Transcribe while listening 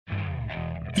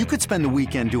You could spend the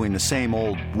weekend doing the same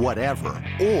old whatever,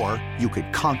 or you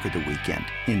could conquer the weekend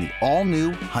in the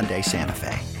all-new Hyundai Santa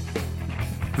Fe.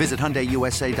 Visit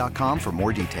HyundaiUSA.com for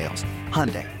more details.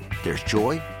 Hyundai, there's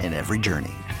joy in every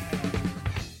journey.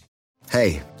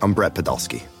 Hey, I'm Brett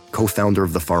Podolsky, co-founder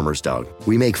of The Farmer's Dog.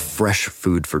 We make fresh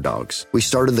food for dogs. We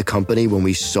started the company when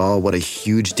we saw what a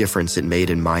huge difference it made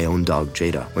in my own dog,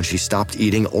 Jada, when she stopped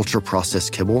eating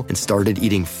ultra-processed kibble and started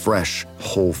eating fresh,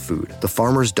 whole food. The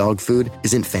Farmer's Dog food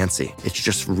isn't fancy. It's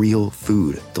just real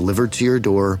food delivered to your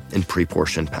door in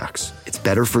pre-portioned packs. It's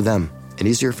better for them and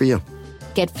easier for you.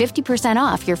 Get 50%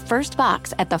 off your first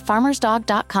box at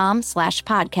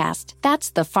thefarmersdog.com/podcast.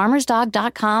 That's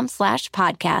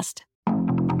thefarmersdog.com/podcast.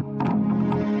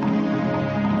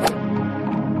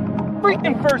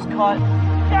 Freaking first cut.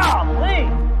 Golly.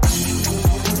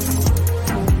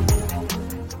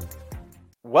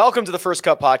 Welcome to the First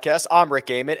Cut Podcast. I'm Rick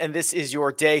Gaiman, and this is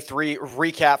your Day 3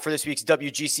 recap for this week's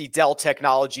WGC Dell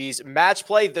Technologies match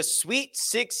play. The Sweet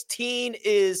 16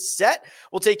 is set.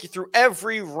 We'll take you through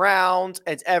every round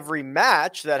and every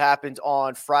match that happened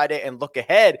on Friday and look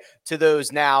ahead to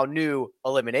those now new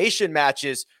elimination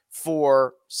matches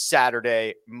for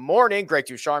Saturday morning. Greg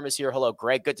Ducharme is here. Hello,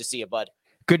 Greg. Good to see you, bud.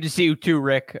 Good to see you too,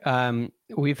 Rick.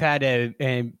 We've had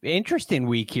an interesting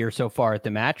week here so far at the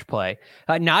match play.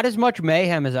 Not as much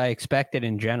mayhem as I expected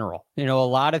in general. You know, a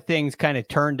lot of things kind of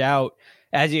turned out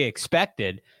as you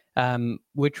expected,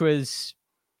 which was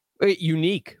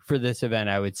unique for this event,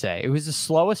 I would say. It was the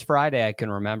slowest Friday I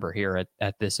can remember here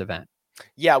at this event.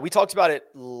 Yeah, we talked about it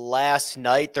last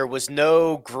night. There was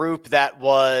no group that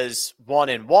was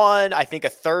 1-1. I think a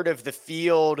third of the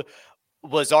field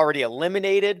was already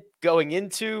eliminated going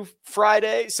into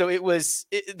Friday. So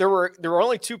there were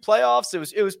only 2 playoffs.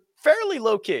 It was fairly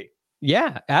low key.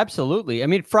 Yeah, absolutely. I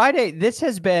mean, Friday,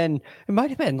 it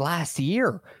might have been last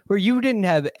year where you didn't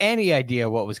have any idea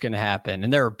what was going to happen.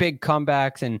 And there were big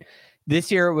comebacks, and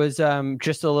this year it was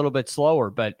just a little bit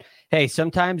slower, but hey,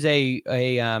 sometimes a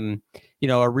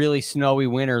really snowy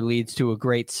winter leads to a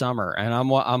great summer. And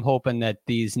I'm hoping that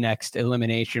these next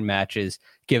elimination matches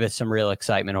give us some real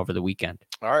excitement over the weekend.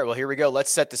 All right, well, here we go.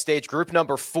 Let's set the stage. Group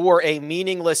number 4, a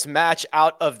meaningless match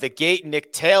out of the gate.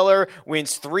 Nick Taylor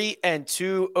wins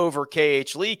 3-2 over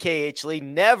KH Lee. KH Lee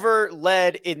never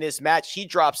led in this match. He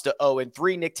drops to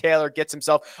 0-3. Nick Taylor gets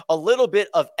himself a little bit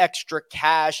of extra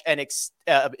cash and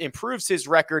improves his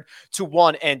record to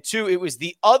 1-2. It was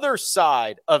the other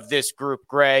side of this group,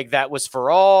 Greg, that was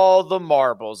for all the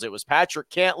marbles. It was Patrick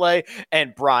Cantlay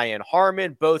and Brian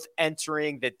Harmon both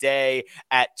entering the day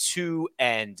at 2-0.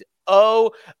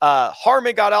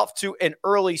 Harmon got off to an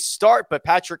early start, but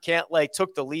Patrick Cantlay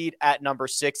took the lead at number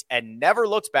 6 and never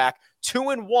looked back.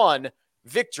 2-1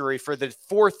 victory for the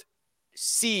 4th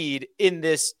seed in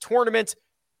this tournament.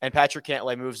 And Patrick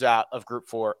Cantlay moves out of Group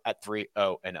 4 at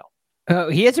 3-0-0.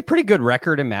 He has a pretty good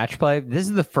record in match play. This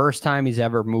is the first time he's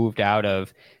ever moved out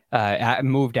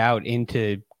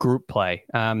into group play.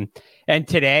 And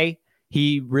today,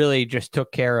 he really just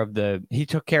took care of the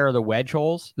wedge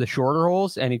holes, the shorter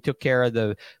holes, and he took care of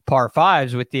the par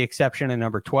 5s with the exception of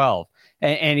number 12.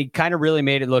 And he kind of really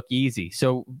made it look easy.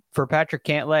 So for Patrick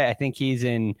Cantlay, I think he's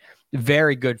in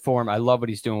very good form. I love what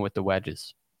he's doing with the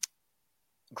wedges.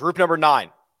 Group number 9.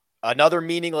 Another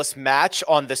meaningless match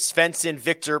on the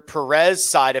Svensson-Victor Perez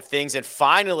side of things. And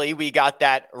finally, we got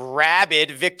that rabid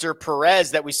Victor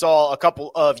Perez that we saw a couple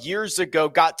of years ago,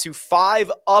 got to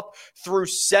 5 up through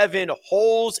 7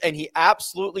 holes, and he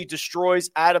absolutely destroys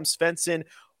Adam Svensson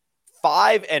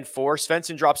 5-4.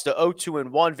 Svensson drops to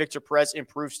 0-2-1. Victor Perez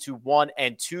improves to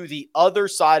 1-2. The other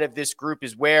side of this group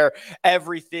is where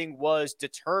everything was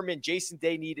determined. Jason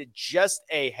Day needed just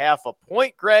a half a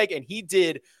point, Greg, and he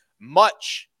did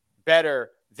much better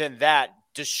than that,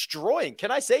 destroying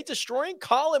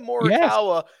Colin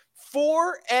Morikawa. Yes.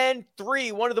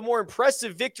 4-3, one of the more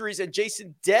impressive victories, and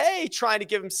Jason Day trying to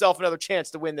give himself another chance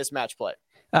to win this match play.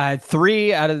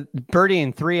 3 out of birdie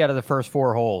and 3 out of the first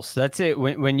 4 holes. That's it.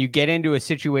 When you get into a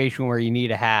situation where you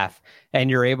need a half and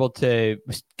you're able to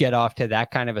get off to that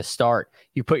kind of a start,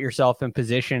 you put yourself in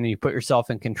position and you put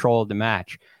yourself in control of the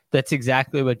match. That's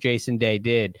exactly what Jason Day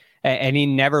did. And he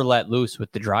never let loose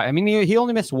with the drive. I mean, he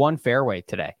only missed 1 fairway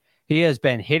today. He has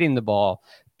been hitting the ball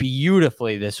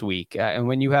beautifully this week. And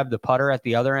when you have the putter at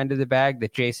the other end of the bag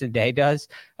that Jason Day does,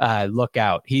 look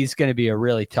out. He's going to be a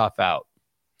really tough out.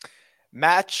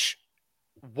 Match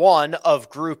 1 of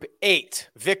Group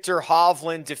 8. Victor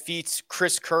Hovland defeats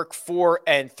Chris Kirk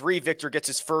 4-3. Victor gets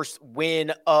his first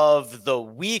win of the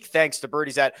week thanks to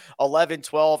birdies at 11,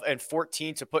 12, and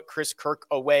 14 to put Chris Kirk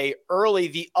away early.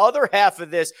 The other half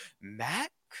of this, Matt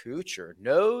Kuchar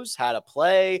knows how to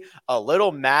play a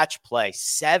little match play.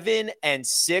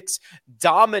 7-6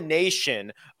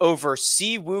 domination over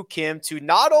Siwoo Kim to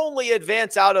not only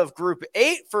advance out of Group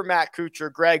 8 for Matt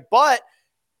Kuchar, Greg, but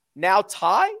now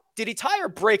tie? Did he tie or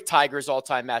break Tiger's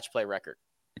all-time match play record?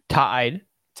 Tied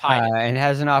and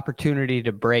has an opportunity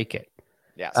to break it.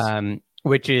 Yes.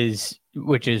 Which is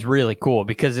really cool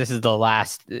because this is the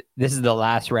last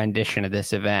rendition of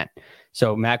this event.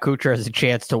 So Matt Kuchar has a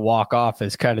chance to walk off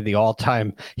as kind of the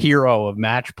all-time hero of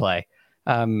match play,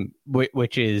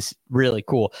 which is really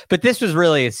cool. But this was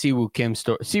really a Siwoo Kim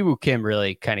story. Siwoo Kim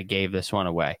really kind of gave this one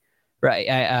away, right?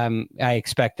 I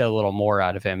expect a little more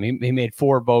out of him. He made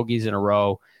 4 bogeys in a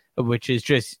row, which is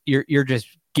just you're just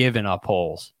giving up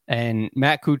holes. And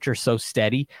Matt Kuchar's so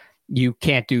steady, you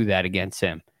can't do that against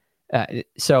him.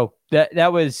 So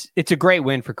it's a great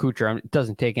win for Kuchar. It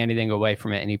doesn't take anything away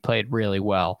from it, and he played really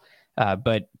well.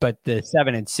 But the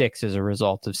 7-6 is a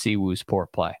result of Siwoo's poor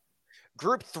play.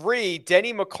 Group 3,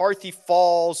 Denny McCarthy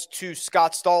falls to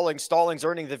Scott Stallings. Stallings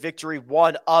earning the victory,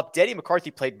 1-up. Denny McCarthy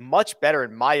played much better,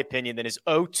 in my opinion, than his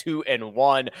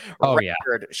 0-2-1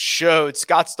 record showed.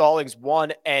 Scott Stallings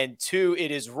 1-2.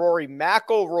 It is Rory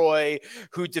McIlroy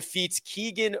who defeats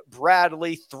Keegan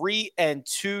Bradley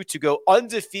 3-2 to go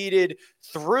undefeated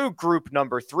through group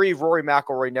number 3. Rory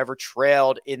McIlroy never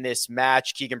trailed in this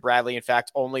match. Keegan Bradley, in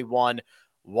fact, only won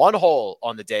 1 hole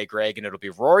on the day, Greg, and it'll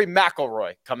be Rory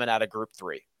McIlroy coming out of Group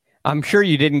 3. I'm sure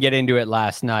you didn't get into it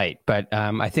last night, but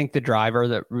I think the driver,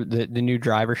 the new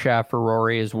driver shaft for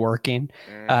Rory is working.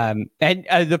 And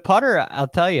the putter, I'll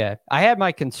tell you, I had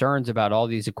my concerns about all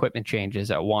these equipment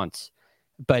changes at once,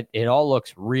 but it all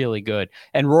looks really good.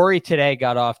 And Rory today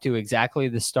got off to exactly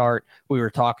the start we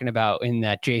were talking about in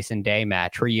that Jason Day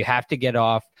match, where you have to get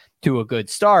off to a good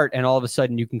start, and all of a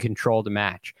sudden you can control the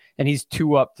match. And he's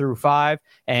 2 up through 5,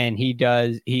 and he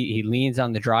leans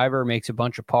on the driver, makes a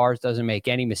bunch of pars, doesn't make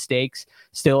any mistakes,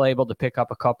 still able to pick up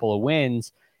a couple of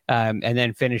wins, and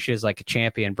then finishes like a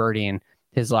champion, birdieing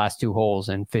his last 2 holes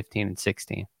in 15 and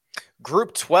 16.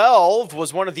 Group 12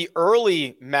 was one of the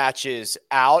early matches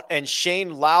out, and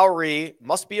Shane Lowry,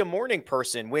 must be a morning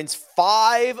person, wins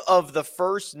 5 of the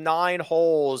first 9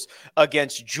 holes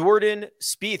against Jordan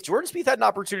Spieth. Jordan Spieth had an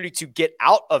opportunity to get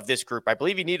out of this group. I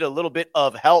believe he needed a little bit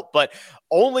of help, but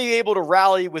only able to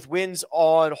rally with wins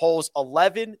on holes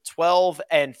 11, 12,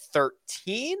 and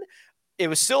 13. It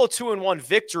was still a 2-1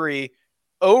 victory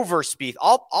over Spieth.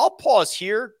 I'll pause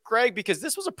here, Greg, because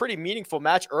this was a pretty meaningful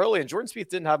match early, and Jordan Spieth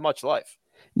didn't have much life.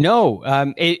 No,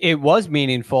 it was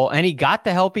meaningful, and he got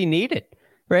the help he needed.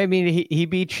 Right? I mean, he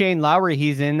beat Shane Lowry.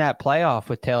 He's in that playoff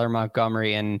with Taylor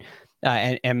Montgomery and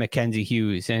Mackenzie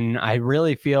Hughes, and I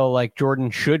really feel like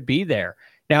Jordan should be there.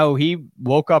 Now, he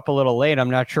woke up a little late. I'm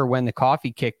not sure when the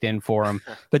coffee kicked in for him,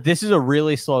 but this is a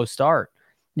really slow start.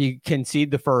 You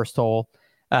concede the first hole.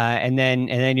 And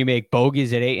then you make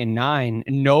bogeys at 8 and 9,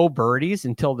 no birdies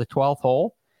until the 12th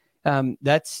hole.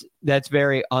 That's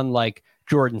very unlike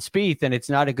Jordan Spieth, and it's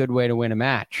not a good way to win a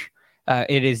match.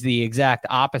 It is the exact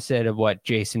opposite of what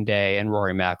Jason Day and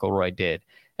Rory McIlroy did,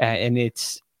 and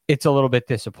it's a little bit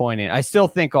disappointing. I still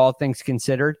think, all things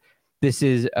considered, this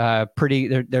is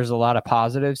pretty. There's a lot of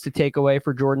positives to take away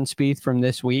for Jordan Spieth from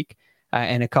this week,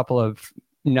 and a couple of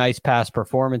nice past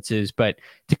performances, but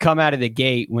to come out of the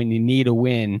gate when you need a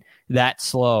win that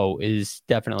slow is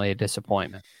definitely a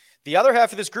disappointment. The other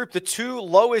half of this group, the 2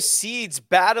 lowest seeds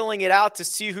battling it out to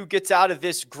see who gets out of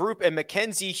this group, and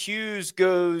Mackenzie Hughes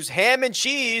goes ham and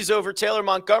cheese over Taylor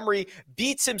Montgomery,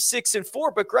 beats him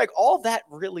 6-4. But Greg, all that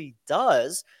really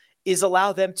does is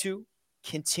allow them to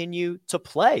continue to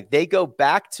play. They go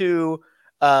back to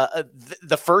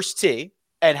the first tee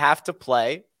and have to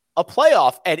play a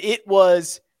playoff, and it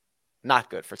was not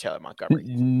good for Taylor Montgomery.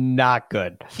 Not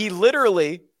good. He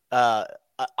literally, I'm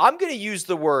going to use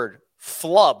the word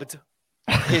flubbed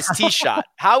his tee shot.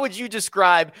 How would you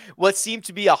describe what seemed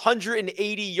to be a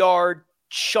 180-yard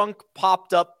chunk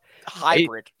popped up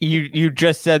hybrid? You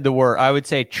just said the word. I would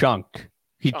say chunked.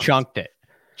 He chunked it.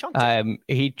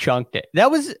 He chunked it.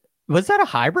 Was that a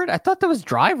hybrid? I thought that was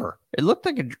driver. It looked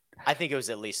like I think it was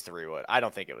at least 3-wood. I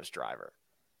don't think it was driver.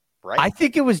 Right? I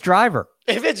think it was driver.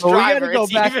 If it's driver,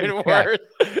 it's even worse.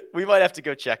 We might have to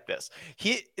go check this.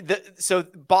 So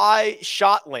by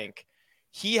ShotLink,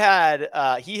 he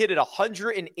hit it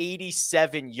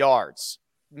 187 yards.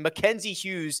 Mackenzie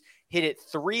Hughes hit it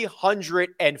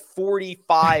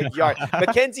 345 yards.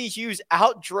 Mackenzie Hughes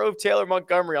outdrove Taylor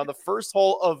Montgomery on the first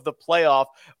hole of the playoff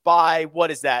by,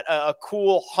 what is that? A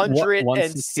cool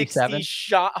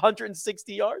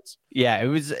 160 yards? Yeah, it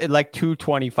was like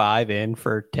 225 in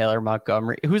for Taylor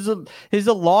Montgomery, who's a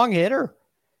long hitter.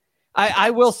 I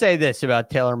will say this about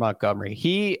Taylor Montgomery.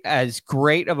 He, as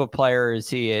great of a player as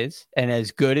he is, and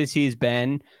as good as he's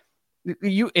been,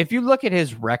 if you look at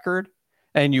his record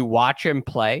and you watch him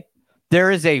play, there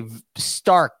is a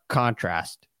stark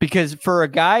contrast, because for a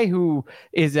guy who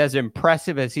is as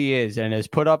impressive as he is and has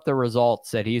put up the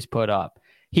results that he's put up,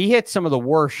 he hit some of the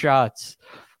worst shots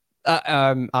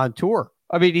on tour.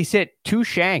 I mean, he's hit 2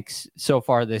 shanks so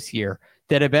far this year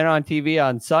that have been on TV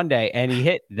on Sunday, and he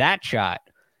hit that shot,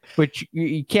 which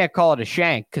you can't call it a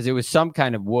shank because it was some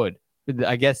kind of wood.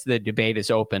 I guess the debate is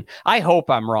open. I hope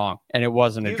I'm wrong and it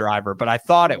wasn't a driver, but I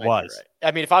thought it was. Right.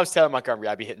 I mean, if I was Taylor Montgomery,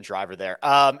 I'd be hitting driver there.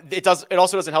 It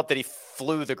also doesn't help that he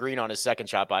flew the green on his second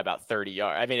shot by about 30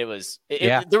 yards. I mean, it was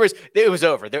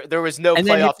over. There was no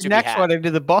playoff to be had. Next one into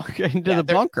the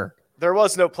bunker. There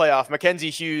was no playoff.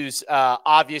 Mackenzie Hughes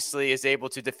obviously is able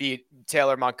to defeat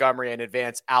Taylor Montgomery and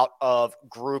advance out of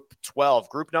Group 12.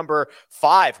 Group number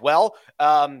 5. Well,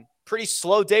 pretty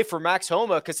slow day for Max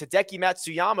Homa because Hideki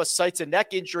Matsuyama cites a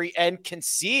neck injury and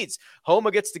concedes.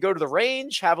 Homa gets to go to the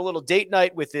range, have a little date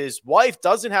night with his wife,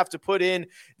 doesn't have to put in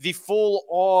the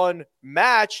full-on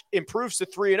match, improves to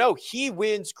 3-0. He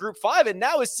wins Group 5 and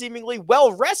now is seemingly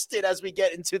well-rested as we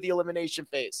get into the elimination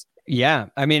phase. Yeah,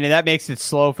 I mean, and that makes it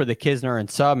slow for the Kisner and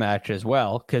Suh match as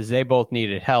well, because they both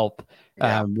needed help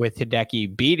with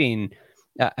Hideki beating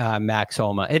Max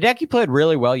Homa. Hideki played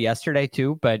really well yesterday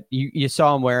too, but you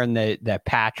saw him wearing the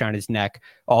patch on his neck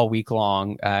all week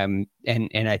long, and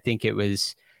I think it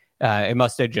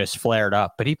must have just flared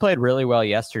up. But he played really well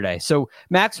yesterday. So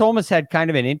Max Homa's had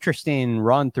kind of an interesting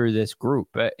run through this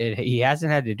group. He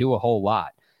hasn't had to do a whole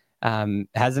lot.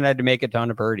 Hasn't had to make a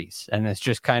ton of birdies, and it's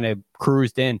just kind of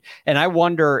cruised in. And I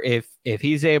wonder if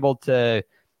he's able to,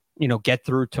 get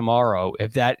through tomorrow,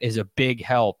 if that is a big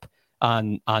help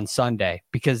on Sunday,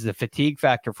 because the fatigue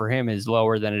factor for him is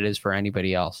lower than it is for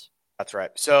anybody else. That's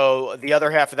right. So the other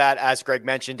half of that, as Greg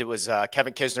mentioned, it was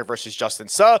Kevin Kisner versus Justin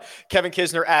Suh. Kevin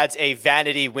Kisner adds a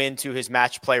vanity win to his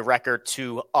match play record,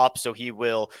 2 up. So he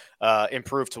will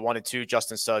improve to 1-2.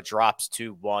 Justin Suh drops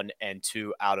to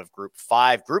 1-2 out of Group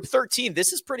 5. Group 13,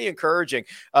 this is pretty encouraging.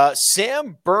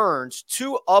 Sam Burns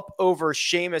 2 up over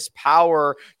Seamus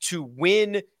Power to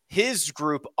win his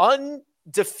group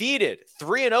undefeated,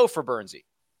 3-0 for Burnsy.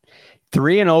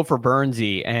 3-0 for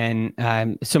Burnsy, and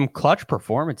some clutch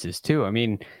performances too. I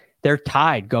mean, they're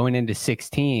tied going into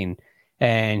 16,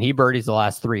 and he birdies the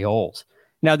last 3 holes.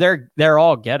 Now they're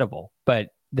all gettable, but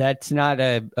that's not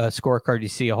a scorecard you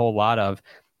see a whole lot of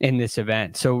in this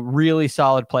event. So really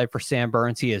solid play for Sam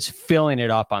Burns. He is filling it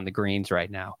up on the greens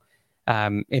right now.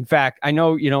 In fact, I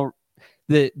know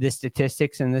the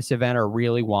statistics in this event are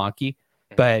really wonky.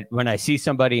 But when I see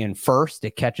somebody in first,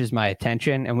 it catches my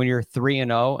attention. And when you're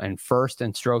 3-0 and first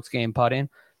in strokes gained putting,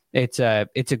 it's a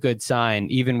good sign,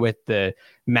 even with the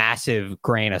massive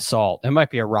grain of salt. It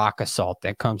might be a rock of salt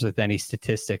that comes with any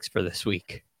statistics for this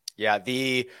week. Yeah,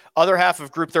 the other half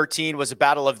of Group 13 was a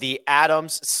battle of the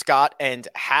Adams, Scott, and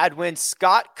Hadwin.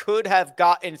 Scott could have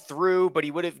gotten through, but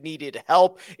he would have needed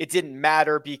help. It didn't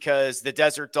matter because the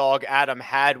Desert Dog, Adam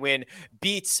Hadwin,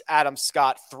 beats Adam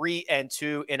Scott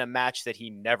 3-2 in a match that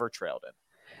he never trailed in.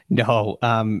 No,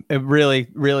 a really,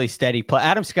 really steady play.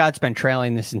 Adam Scott's been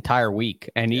trailing this entire week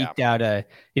and eked out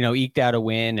a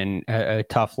win and a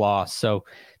tough loss. So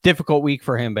difficult week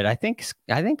for him, but I think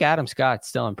Adam Scott's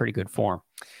still in pretty good form.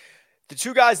 The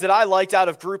 2 guys that I liked out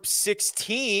of Group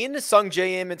 16, Sung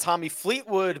Jae Im and Tommy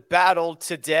Fleetwood battled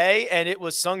today, and it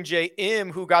was Sung Jae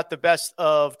Im who got the best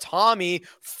of Tommy,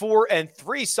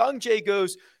 4-3. Sung Jae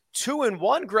goes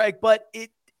 2-1, Greg, but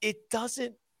it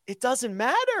doesn't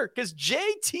matter because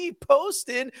JT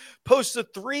Poston posts a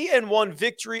 3-1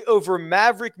 victory over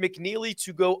Maverick McNeely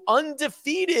to go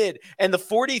undefeated, and the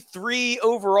 43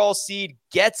 overall seed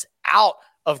gets out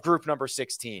of Group number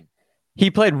 16. He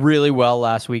played really well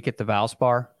last week at the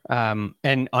Valspar,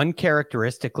 and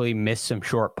uncharacteristically missed some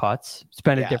short putts. It's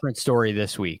been a different story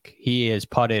this week. He has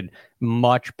putted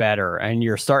much better, and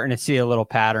you're starting to see a little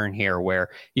pattern here where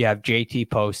you have JT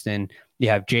Poston, you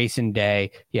have Jason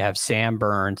Day, you have Sam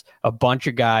Burns, a bunch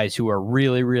of guys who are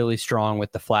really, really strong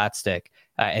with the flat stick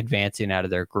advancing out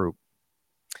of their group.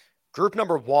 Group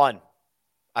number 1,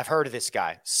 I've heard of this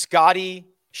guy, Scotty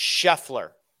Scheffler,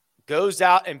 goes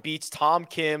out and beats Tom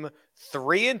Kim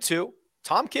 3-2.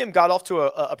 Tom Kim got off to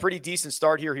a pretty decent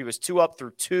start here. He was 2 up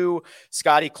through 2.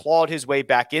 Scotty clawed his way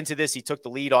back into this. He took the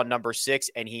lead on number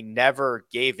 6, and he never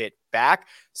gave it back.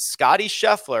 Scotty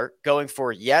Scheffler going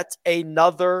for yet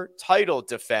another title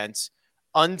defense,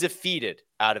 undefeated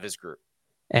out of his group.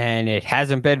 And it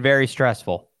hasn't been very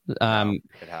stressful. It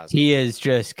has. He has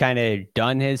just kind of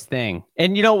done his thing.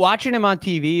 And, watching him on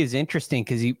TV is interesting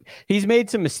because he's made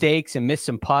some mistakes and missed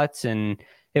some putts. And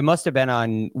it must have been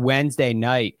on Wednesday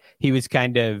night. He was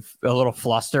kind of a little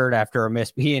flustered after a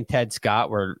miss. He and Ted Scott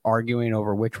were arguing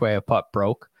over which way a putt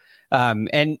broke.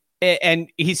 And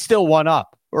he's still one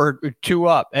up or two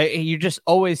up. You just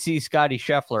always see Scotty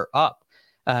Scheffler up.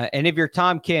 And if you're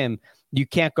Tom Kim, you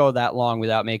can't go that long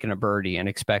without making a birdie and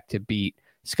expect to beat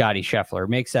Scotty Scheffler.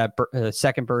 Makes that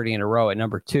second birdie in a row at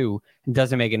number 2 and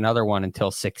doesn't make another one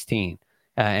until 16.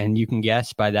 And you can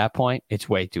guess by that point, it's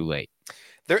way too late.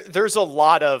 There's a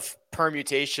lot of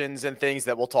permutations and things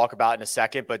that we'll talk about in a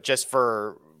second, but just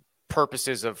for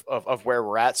purposes of where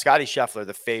we're at, Scotty Scheffler,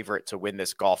 the favorite to win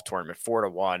this golf tournament,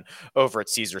 4-1 over at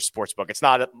Caesars Sportsbook. It's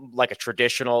not like a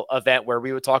traditional event where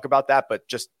we would talk about that, but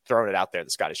just throwing it out there, the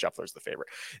Scotty Scheffler is the favorite.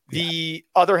 The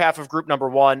other half of group number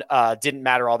 1 didn't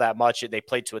matter all that much. They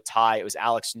played to a tie. It was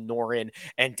Alex Noren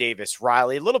and Davis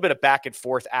Riley. A little bit of back and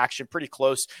forth action, pretty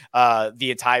close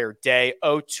the entire day.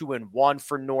 0-2-1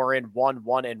 for Noren,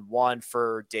 1-1-1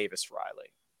 for Davis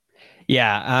Riley.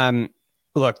 Yeah.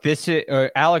 Look, this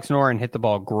Alex Noren hit the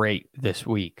ball great this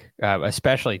week,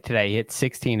 especially today. He hit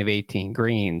 16 of 18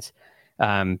 greens.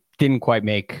 Didn't quite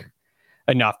make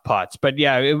enough putts. But,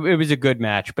 yeah, it was a good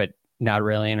match, but not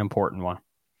really an important one.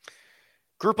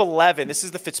 Group 11, this is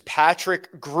the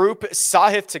Fitzpatrick group.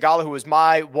 Sahith Theegala, who was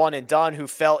my one and done, who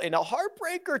fell in a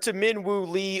heartbreaker to Min Woo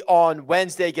Lee on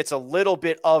Wednesday, gets a little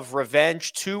bit of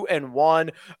revenge, 2-1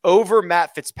 over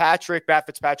Matt Fitzpatrick. Matt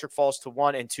Fitzpatrick falls to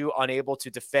 1-2, unable to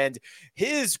defend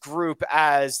his group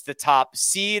as the top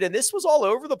seed. And this was all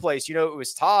over the place. It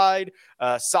was tied.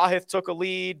 Sahith took a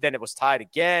lead, then it was tied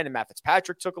again, and Matt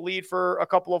Fitzpatrick took a lead for a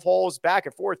couple of holes, back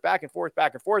and forth,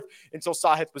 until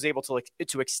Sahith was able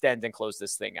to extend and close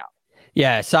this thing out.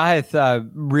 Yeah,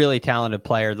 Sahith, really talented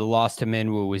player. The loss to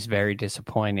Minwoo was very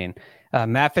disappointing.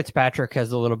 Matt Fitzpatrick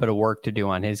has a little bit of work to do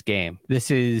on his game. This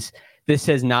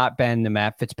has not been the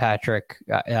Matt Fitzpatrick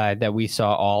that we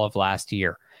saw all of last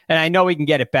year. And I know he can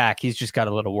get it back. He's just got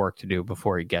a little work to do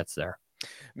before he gets there.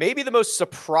 Maybe the most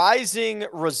surprising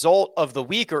result of the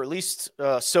week, or at least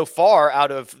so far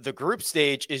out of the group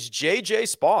stage, is JJ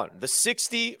Spawn, the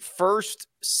 61st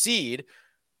seed,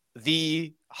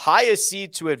 the highest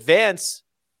seed to advance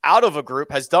out of a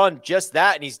group, has done just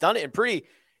that, and he's done it in pretty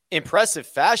impressive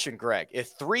fashion, Greg. A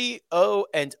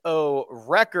 3-0-0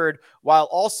 record, while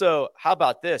also, how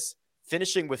about this,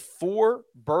 finishing with 4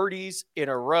 birdies in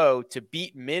a row to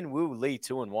beat Min Woo Lee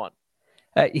 2-1.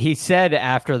 He said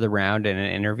after the round in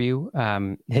an interview,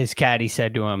 his caddy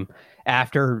said to him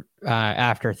after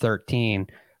 13,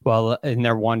 well, and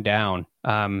they're 1 down,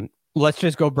 let's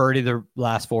just go birdie the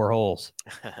last 4 holes.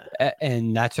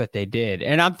 And that's what they did.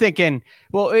 And I'm thinking,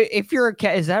 well, if you're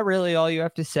is that really all you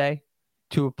have to say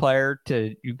to a player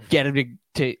to get him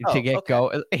to get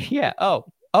go? Yeah.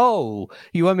 Oh,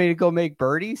 you want me to go make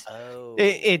birdies? Oh.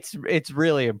 It's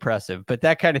really impressive. But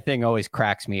that kind of thing always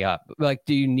cracks me up. Like,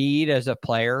 do you need as a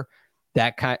player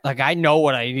that kind? Like, I know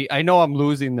what I need. I know I'm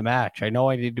losing the match. I know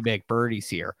I need to make birdies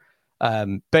here.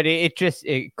 But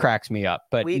it cracks me up.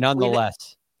 But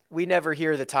nonetheless, we never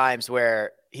hear the times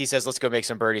where he says, let's go make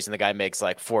some birdies, and the guy makes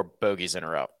like 4 bogeys in a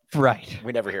row. Right.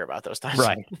 We never hear about those times.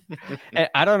 Right. And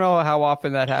I don't know how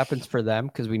often that happens for them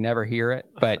because we never hear it.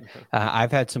 But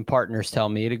I've had some partners tell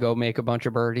me to go make a bunch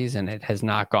of birdies, and it has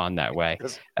not gone that way.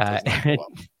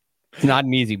 It's not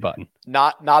an easy button.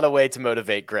 Not a way to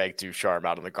motivate Greg Ducharme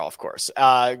out on the golf course.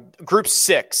 Group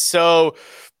 6. So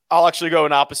I'll actually go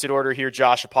in opposite order here,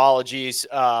 Josh. Apologies.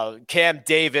 Cam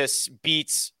Davis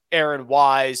beats Aaron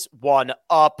Wise, 1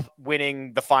 up,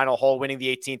 winning the final hole, winning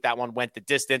the 18th. That one went the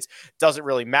distance. Doesn't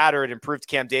really matter. It improved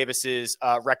Cam Davis's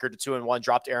record to 2-1,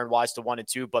 dropped Aaron Wise to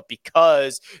 1-2. But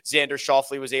because Xander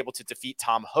Schauffele was able to defeat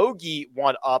Tom Hoagie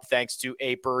 1 up, thanks to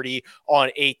a birdie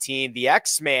on 18, the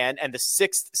X-Man and the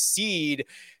 6th seed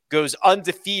goes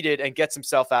undefeated and gets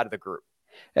himself out of the group.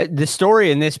 The story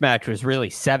in this match was really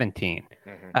 17,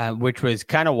 which was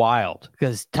kind of wild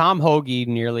because Tom Hoagie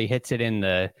nearly hits it in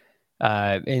the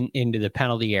into the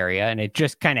penalty area, and it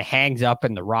just kind of hangs up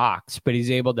in the rocks, but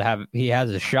he has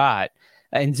a shot,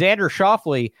 and Xander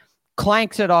Schauffele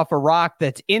clanks it off a rock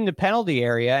that's in the penalty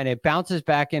area, and it bounces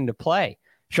back into play.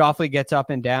 Schauffele gets up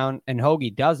and down, and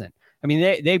Hoagie doesn't. I mean,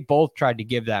 they both tried to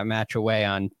give that match away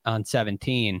on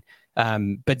 17, but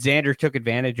Xander took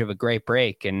advantage of a great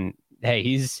break, and hey,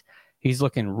 he's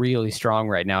looking really strong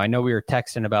right now. I know we were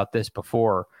texting about this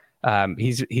before.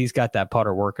 He's got that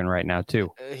putter working right now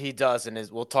too. He does, and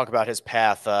we'll talk about his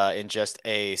path in just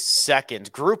a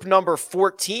second. Group number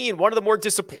 14, one of the more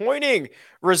disappointing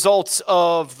results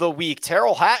of the week.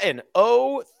 Terrell Hatton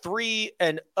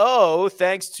 0-3-0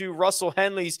 thanks to Russell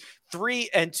Henley's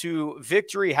 3-2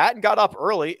 victory. Hatton got up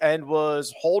early and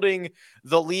was holding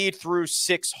the lead through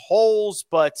 6 holes,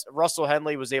 but Russell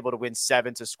Henley was able to win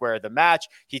 7 to square the match.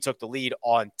 He took the lead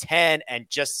on 10 and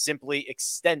just simply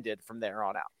extended from there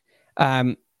on out.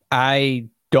 I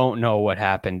don't know what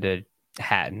happened to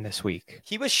Hatton this week.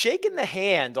 He was shaking the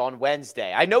hand on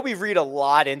Wednesday. I know we read a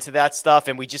lot into that stuff,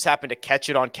 and we just happened to catch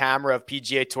it on camera of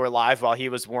PGA Tour Live while he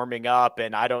was warming up,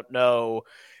 and I don't know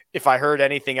if I heard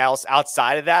anything else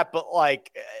outside of that, but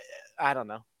like, I don't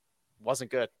know.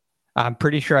 Wasn't good. I'm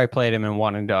pretty sure I played him in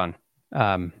one and done.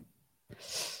 Yeah,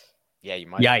 you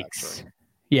might. Yikes.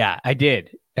 Yeah, I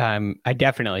did. I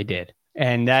definitely did.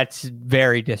 And that's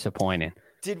very disappointing.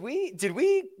 Did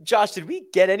we, Josh, did we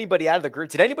get anybody out of the group?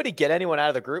 Did anybody get anyone out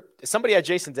of the group? Somebody had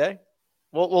Jason Day?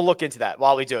 We'll look into that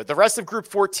while we do it. The rest of group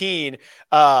 14,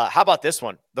 how about this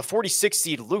one? The 46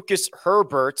 seed Lucas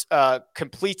Herbert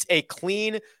completes a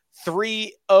clean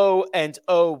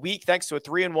 3-0-0 week thanks to a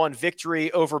 3-1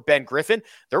 victory over Ben Griffin.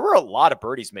 There were a lot of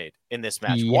birdies made in this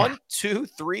match. Yeah. 1, 2,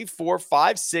 3, 4,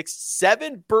 5, 6,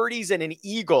 7 birdies and an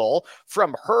eagle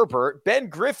from Herbert. Ben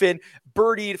Griffin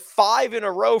birdied 5 in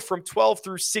a row from 12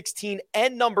 through 16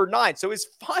 and number 9. So his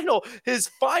final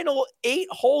 8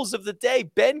 holes of the day,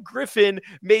 Ben Griffin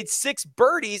made 6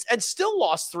 birdies and still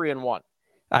lost 3-1.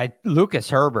 Lucas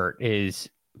Herbert is,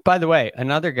 by the way,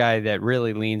 another guy that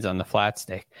really leans on the flat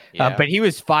stick. Yeah. But he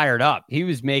was fired up. He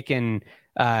was making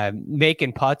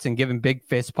putts and giving big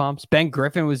fist pumps. Ben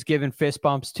Griffin was giving fist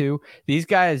bumps too. These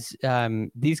guys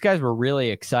were really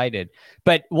excited.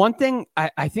 But one thing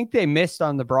I think they missed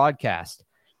on the broadcast,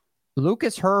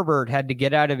 Lucas Herbert had to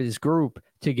get out of his group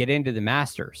to get into the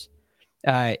Masters.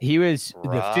 He was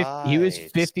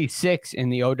 56 in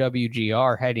the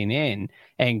OWGR heading in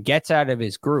and gets out of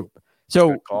his group.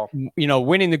 So,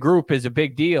 winning the group is a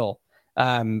big deal.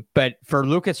 But for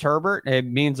Lucas Herbert, it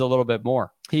means a little bit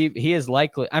more. He is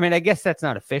likely, I mean, I guess that's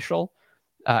not official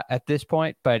at this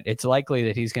point, but it's likely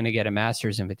that he's going to get a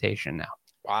Masters invitation now.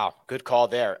 Wow, good call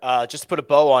there. Just to put a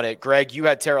bow on it, Greg, you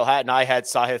had Terrell Hatton, I had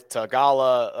Sahith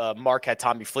Tagala, Mark had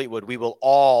Tommy Fleetwood. We will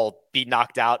all be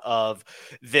knocked out of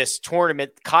this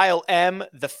tournament. Kyle M.,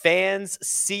 the fans,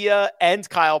 Sia, and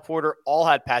Kyle Porter all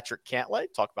had Patrick Cantlay.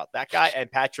 Talk about that guy.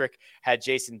 And Patrick had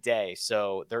Jason Day.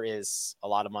 So there is a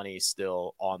lot of money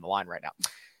still on the line right now.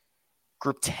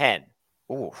 Group 10.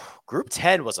 Ooh, Group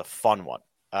 10 was a fun one.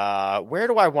 Where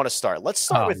do I want to start? Let's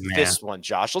start with this one,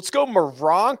 Josh. Let's go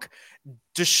Meronk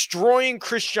destroying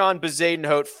Christian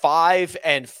Bezuidenhout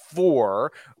 5-4.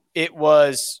 It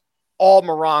was all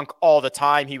Meronk all the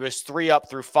time. He was 3 up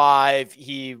through 5.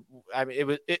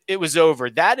 It was over.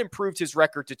 That improved his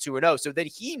record to 2-0. So then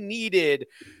he needed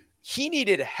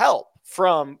help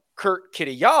from Kurt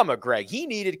Kitayama, Greg. He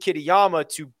needed Kitayama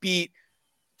to beat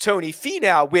Tony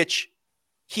Finau, which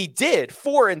he did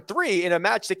 4-3 in a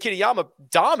match that Kitayama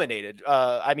dominated.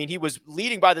 He was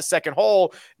leading by the second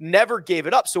hole, never gave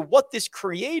it up. So what this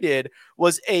created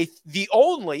was we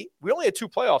only had 2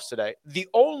 playoffs today, the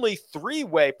only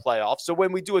 3-way playoff. So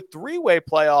when we do a 3-way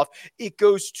playoff, it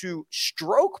goes to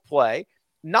stroke play,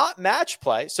 not match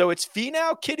play. So it's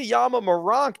Finau, Kitayama,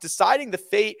 Meronk deciding the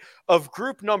fate of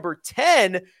group number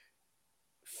 10.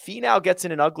 Finau gets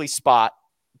in an ugly spot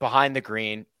behind the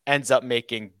green, ends up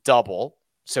making double.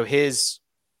 So his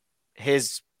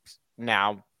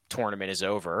now tournament is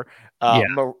over.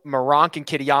 Meronk and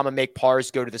Kitayama make pars,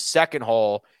 go to the second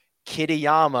hole.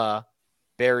 Kitayama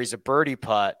buries a birdie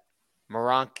putt.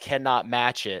 Meronk cannot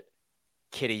match it.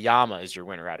 Kitayama is your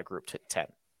winner out of group 10.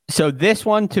 So this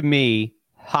one to me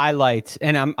highlights,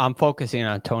 and I'm focusing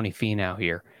on Tony Finau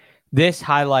here. This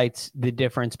highlights the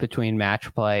difference between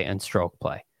match play and stroke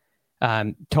play.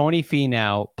 Tony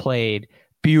Finau played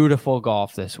beautiful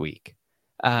golf this week.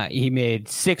 He made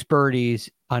 6 birdies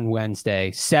on Wednesday,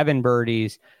 7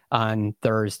 birdies on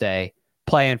Thursday,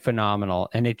 playing phenomenal.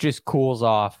 And it just cools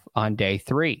off on day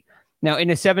 3. Now,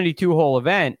 in a 72-hole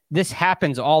event, this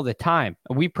happens all the time.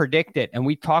 We predict it and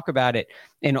we talk about it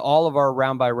in all of our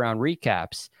round-by-round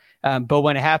recaps. But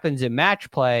when it happens in match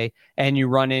play and you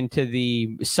run into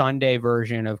the Sunday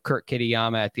version of Kurt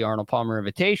Kitayama at the Arnold Palmer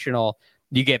Invitational,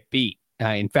 you get beat.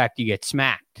 In fact, you get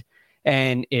smacked.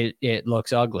 And it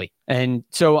looks ugly. And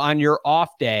so on your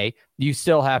off day, you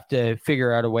still have to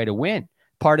figure out a way to win.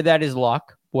 Part of that is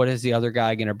luck. What is the other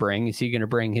guy going to bring? Is he going to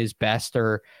bring his best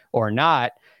or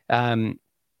not?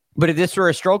 But if this were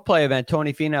a stroke play event,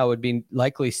 Tony Finau would be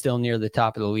likely still near the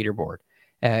top of the leaderboard.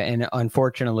 And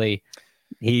unfortunately,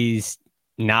 he's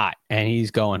not, and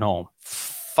he's going home.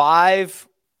 5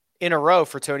 in a row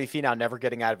for Tony Finau, never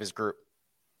getting out of his group.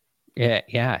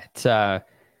 Yeah. It's a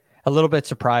little bit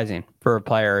surprising for a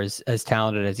player as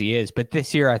talented as he is. But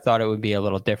this year, I thought it would be a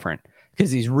little different because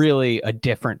he's really a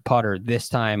different putter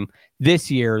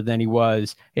this year than he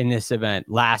was in this event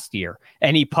last year.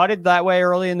 And he putted that way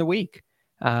early in the week.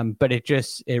 But it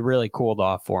really cooled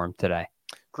off for him today.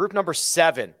 Group number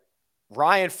 7,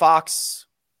 Ryan Fox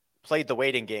played the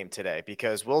waiting game today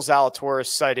because Will Zalatoris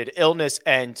cited illness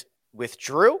and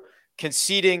withdrew,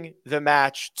 conceding the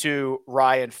match to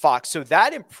Ryan Fox. So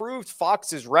that improved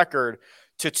Fox's record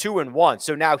to 2-1.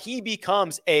 So now he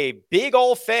becomes a big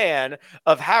old fan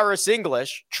of Harris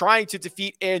English, trying to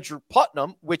defeat Andrew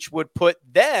Putnam, which would put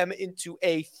them into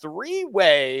a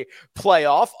 3-way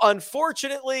playoff.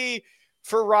 Unfortunately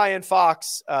for Ryan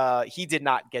Fox, he did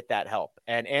not get that help.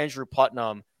 And Andrew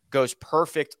Putnam goes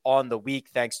perfect on the week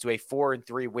thanks to a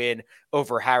 4-3 win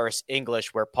over Harris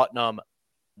English, where Putnam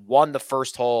won the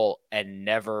first hole and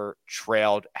never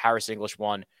trailed. Harris English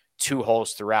won 2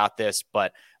 holes throughout this,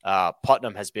 but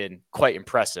Putnam has been quite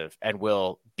impressive and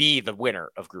will be the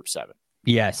winner of Group 7.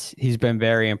 Yes, he's been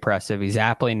very impressive. He's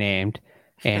aptly named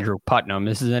Andrew Putnam.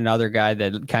 This is another guy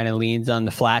that kind of leans on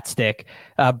the flat stick.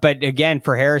 But again,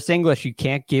 for Harris English, you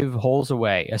can't give holes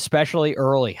away, especially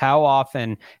early. How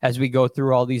often, as we go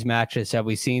through all these matches, have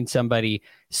we seen somebody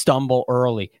stumble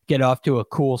early, get off to a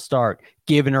cool start,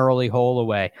 give an early hole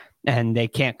away, and they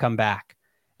can't come back?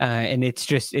 And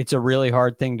it's a really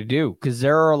hard thing to do because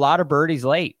there are a lot of birdies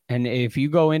late. And if you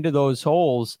go into those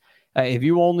holes, if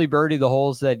you only birdie the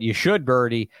holes that you should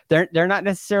birdie, they're not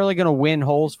necessarily going to win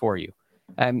holes for you.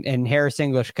 And Harris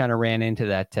English kind of ran into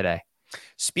that today.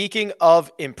 Speaking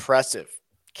of impressive,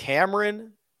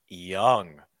 Cameron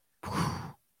Young.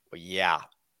 Yeah.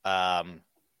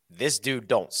 This dude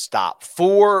don't stop.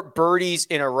 4 birdies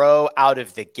in a row out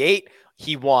of the gate.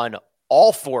 He won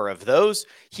all 4 of those.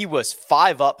 He was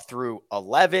 5 up through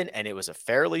 11, and it was a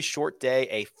fairly short day,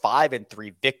 a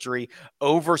 5-3 victory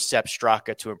over Sepp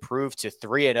Straka to improve to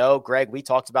 3-0. Greg, we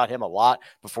talked about him a lot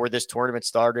before this tournament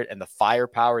started and the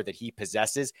firepower that he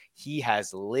possesses. He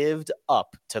has lived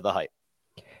up to the hype.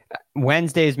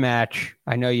 Wednesday's match,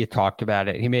 I know you talked about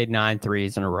it. He made 9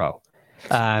 threes in a row.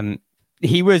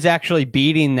 He was actually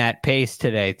beating that pace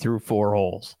today through 4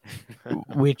 holes,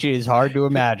 which is hard to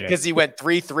imagine. Because he went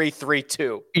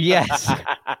 3-3-3-2. Yes.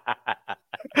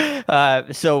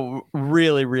 So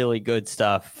really, really good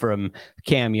stuff from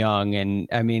Cam Young. And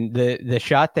I mean, the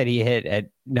shot that he hit at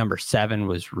number 7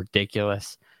 was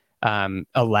ridiculous.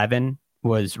 11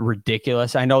 was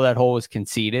ridiculous. I know that hole was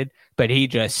conceded, but he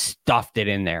just stuffed it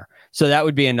in there. So that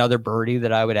would be another birdie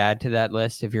that I would add to that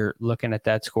list if you're looking at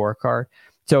that scorecard.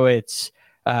 So it's,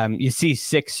 you see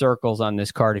 6 circles on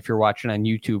this card. If you're watching on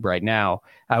YouTube right now,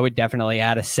 I would definitely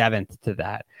add a 7th to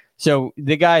that. So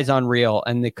the guy's unreal.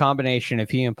 And the combination of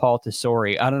he and Paul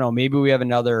Tesori, I don't know, maybe we have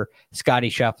another Scotty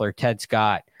Scheffler, Ted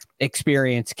Scott,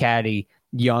 experienced caddy,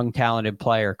 young, talented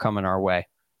player coming our way.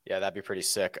 Yeah, that'd be pretty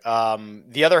sick.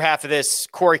 The other half of this,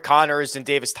 Corey Connors and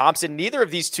Davis Thompson, neither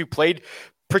of these two played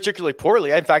particularly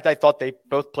poorly. In fact, I thought they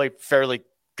both played fairly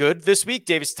good this week.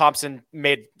 Davis Thompson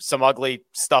made some ugly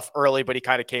stuff early, but he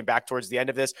kind of came back towards the end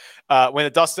of this. When the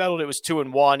dust settled, it was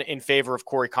 2-1 in favor of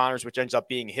Corey Connors, which ends up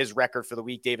being his record for the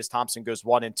week. Davis Thompson goes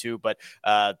 1-2, but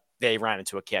they ran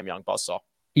into a Cam Young buzzsaw.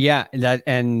 Yeah,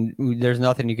 and there's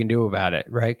nothing you can do about it,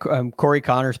 right? Corey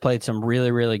Connors played some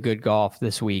really, really good golf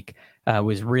this week.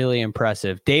 Was really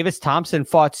impressive. Davis Thompson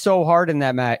fought so hard in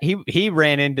that match. He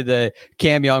ran into the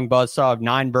Cam Young buzzsaw of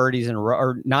 9 birdies in a row,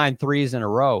 or 9 threes in a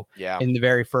row. Yeah. In the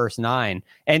very first 9,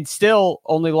 and still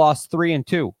only lost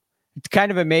 3-2. It's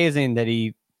kind of amazing that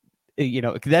he,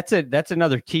 that's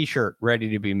another T-shirt ready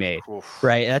to be made. Oof.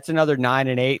 Right? That's another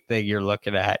 9-8 that you're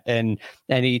looking at, and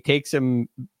he takes him,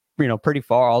 pretty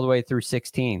far all the way through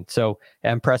 16. So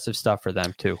impressive stuff for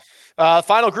them too.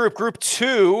 Final group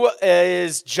 2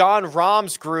 is Jon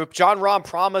Rahm's group. Jon Rahm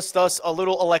promised us a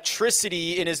little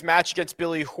electricity in his match against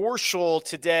Billy Horschel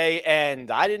today,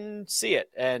 and I didn't see it.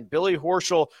 And Billy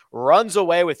Horschel runs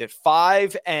away with it,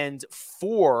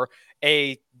 5-4,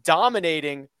 a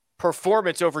dominating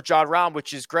performance over Jon Rahm,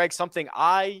 which is, Greg, something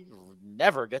I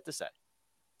never get to say.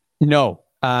 No.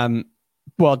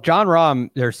 Well, Jon Rahm,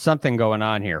 there's something going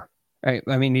on here. Right?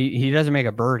 I mean, he doesn't make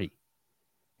a birdie.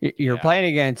 You're playing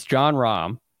against Jon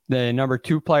Rahm, the number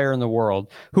 2 player in the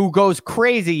world, who goes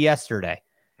crazy yesterday.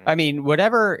 I mean,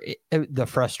 whatever the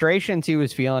frustrations he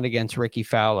was feeling against Ricky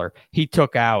Fowler, he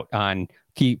took out on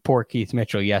poor Keith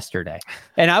Mitchell yesterday.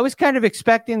 And I was kind of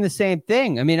expecting the same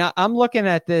thing. I mean, I'm looking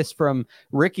at this from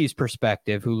Ricky's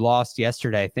perspective, who lost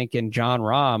yesterday, thinking John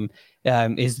Rahm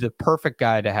is the perfect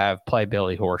guy to have play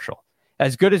Billy Horschel.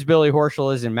 As good as Billy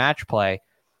Horschel is in match play,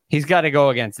 he's got to go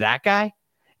against that guy.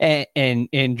 And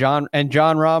John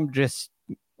Rahm just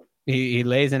he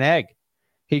lays an egg.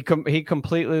 He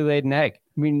completely laid an egg.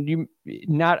 I mean,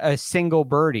 not a single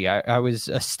birdie. I was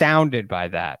astounded by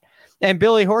that. And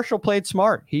Billy Horschel played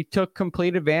smart. He took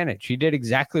complete advantage. He did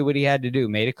exactly what he had to do.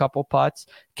 Made a couple putts,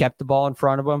 kept the ball in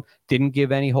front of him, didn't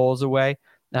give any holes away,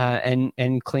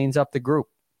 and cleans up the group.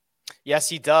 Yes,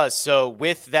 he does. So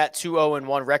with that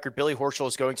 2-0-1 record, Billy Horschel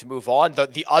is going to move on.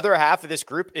 The other half of this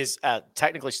group is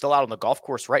technically still out on the golf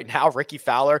course right now. Ricky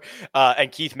Fowler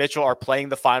and Keith Mitchell are playing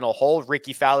the final hole.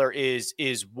 Ricky Fowler is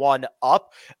one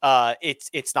up.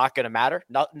 It's not going to matter.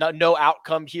 No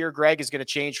outcome here, Greg, is going to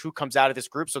change who comes out of this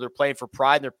group. So they're playing for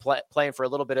pride. And they're playing for a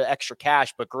little bit of extra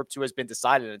cash. But group 2 has been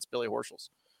decided, and it's Billy Horschel's.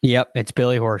 Yep, it's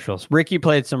Billy Horschel's. Ricky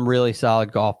played some really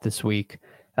solid golf this week.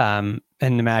 And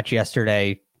the match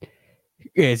yesterday,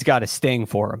 it's got a sting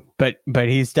for him, but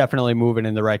he's definitely moving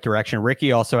in the right direction.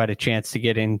 Ricky also had a chance to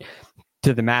get in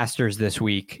to the Masters this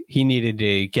week. He needed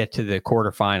to get to the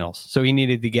quarterfinals, so he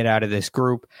needed to get out of this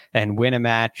group and win a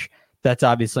match. That's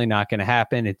obviously not going to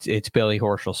happen. It's Billy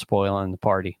Horschel spoiling the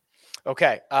party.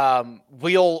 Okay,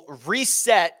 we'll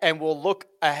reset and we'll look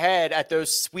ahead at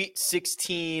those Sweet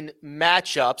 16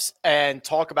 matchups and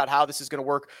talk about how this is going to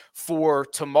work for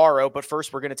tomorrow. But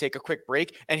first, we're going to take a quick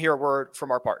break and hear a word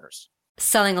from our partners.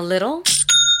 Selling a little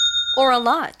or a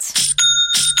lot?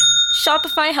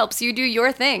 Shopify helps you do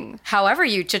your thing, however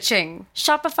you cha-ching.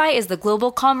 Shopify is the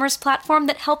global commerce platform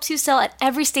that helps you sell at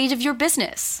every stage of your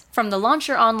business. From the launch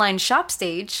your online shop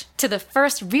stage, to the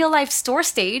first real-life store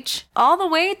stage, all the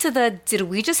way to the did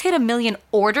we just hit 1 million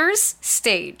orders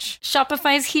stage.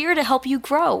 Shopify is here to help you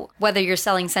grow. Whether you're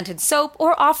selling scented soap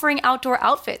or offering outdoor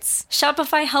outfits,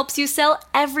 Shopify helps you sell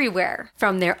everywhere.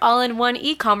 From their all-in-one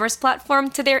e-commerce platform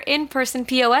to their in-person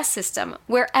POS system,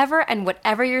 wherever and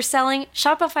whatever you're selling,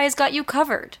 Shopify's got you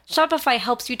covered. Shopify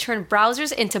helps you turn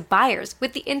browsers into buyers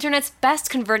with the internet's best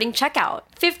converting checkout.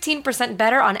 15%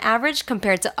 better on average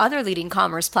compared to other leading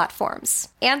commerce platforms.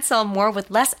 And sell more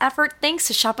with less effort thanks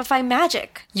to Shopify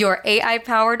Magic, your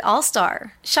AI-powered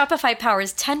all-star. Shopify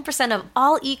powers 10% of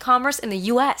all e-commerce in the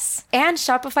US. And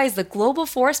Shopify is the global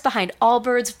force behind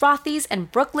Allbirds, Rothy's,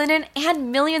 and Brooklinen,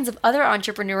 and millions of other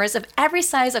entrepreneurs of every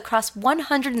size across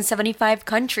 175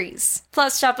 countries.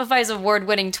 Plus, Shopify's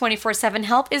award-winning 24/7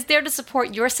 help is there to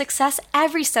support your success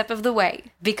every step of the way.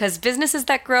 Because businesses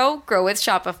that grow with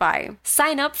Shopify.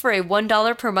 Sign up for a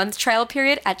 $1 per month trial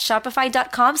period at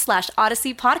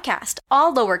shopify.com/Odyssey Podcast,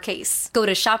 all lowercase. Go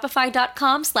to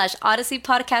shopify.com/Odyssey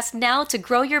Podcast now to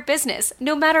grow your business,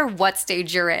 no matter what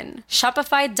stage you're in.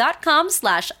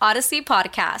 Shopify.com/Odyssey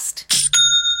Podcast.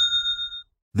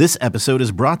 This episode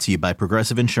is brought to you by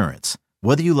Progressive Insurance.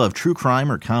 Whether you love true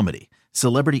crime or comedy,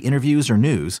 celebrity interviews or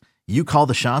news, you call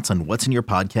the shots on what's in your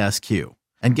podcast queue.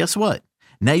 And guess what?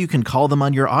 Now you can call them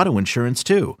on your auto insurance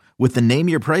too, with the Name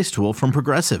Your Price tool from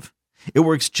Progressive. It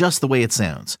works just the way it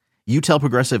sounds. You tell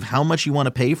Progressive how much you want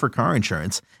to pay for car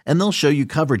insurance, and they'll show you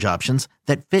coverage options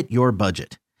that fit your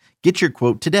budget. Get your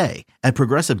quote today at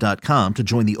Progressive.com to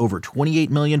join the over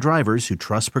 28 million drivers who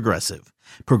trust Progressive.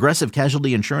 Progressive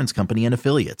Casualty Insurance Company and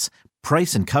Affiliates.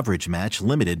 Price and coverage match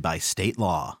limited by state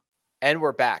law. And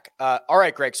we're back. All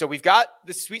right, Greg. So we've got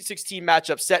the Sweet 16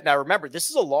 matchup set. Now, remember,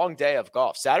 this is a long day of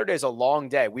golf. Saturday is a long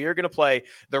day. We are going to play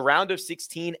the round of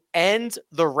 16 and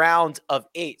the round of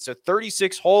 8. So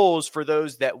 36 holes for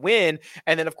those that win.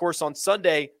 And then, of course, on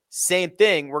Sunday, same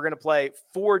thing. We're going to play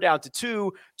 4 down to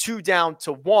 2, 2 down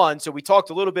to 1. So we talked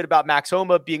a little bit about Max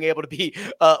Homa being able to be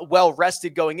well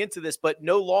rested going into this, but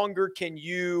no longer can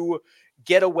you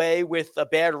get away with a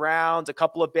bad round, a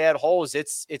couple of bad holes.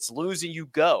 It's losing, you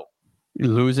go.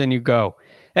 Losing, you go.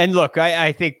 And look,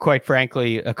 I think, quite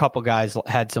frankly, a couple guys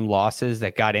had some losses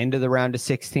that got into the round of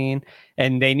 16,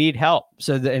 and they need help.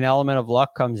 So an element of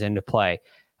luck comes into play.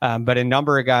 But a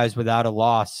number of guys without a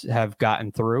loss have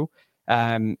gotten through.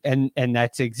 And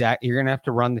that's exactly, you're going to have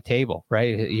to run the table,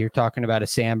 right? You're talking about a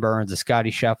Sam Burns, a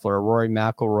Scotty Scheffler, a Rory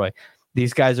McIlroy.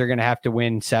 These guys are going to have to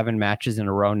win 7 matches in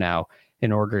a row now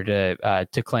in order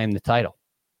to claim the title.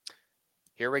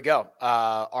 Here we go.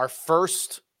 Our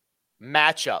first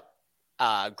matchup.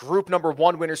 Group number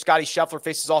 1 winner Scotty Scheffler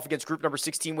faces off against group number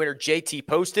 16 winner JT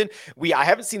Poston. I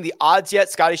haven't seen the odds yet.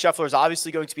 Scotty Scheffler is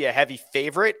obviously going to be a heavy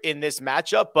favorite in this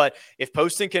matchup, but if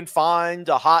Poston can find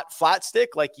a hot flat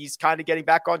stick, like he's kind of getting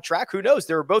back on track, who knows?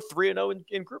 They were both 3-0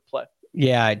 in group play.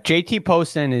 Yeah, JT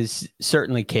Poston is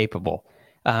certainly capable.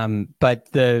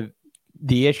 But the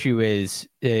issue is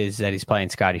that he's playing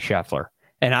Scotty Scheffler.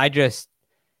 And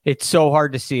it's so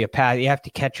hard to see a path. You have to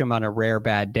catch him on a rare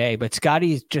bad day. But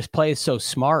Scotty just plays so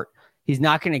smart. He's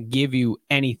not going to give you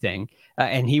anything,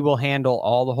 and he will handle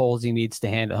all the holes he needs to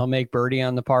handle. He'll make birdie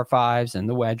on the par fives and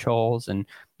the wedge holes, and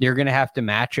you're going to have to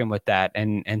match him with that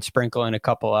and sprinkle in a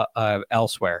couple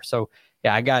elsewhere. So,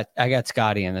 yeah, I got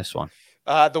Scotty in this one.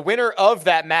 The winner of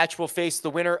that match will face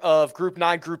the winner of Group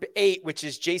 9, Group 8, which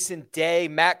is Jason Day,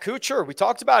 Matt Kuchar. We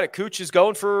talked about it. Kuch is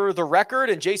going for the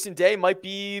record, and Jason Day might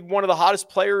be one of the hottest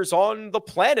players on the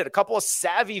planet. A couple of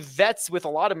savvy vets with a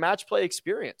lot of match play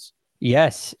experience.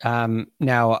 Yes.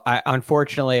 Now,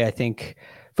 unfortunately, I think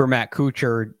for Matt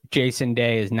Kuchar, Jason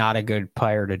Day is not a good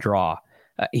player to draw.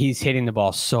 He's hitting the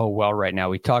ball so well right now.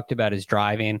 We talked about his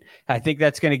driving. I think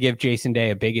that's going to give Jason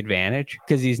Day a big advantage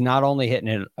because he's not only hitting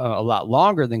it a lot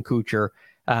longer than Kuchar,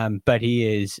 but he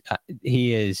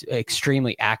is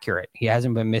extremely accurate. He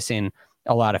hasn't been missing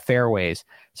a lot of fairways.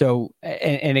 So,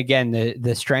 and again,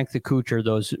 the strength of Kuchar,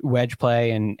 those wedge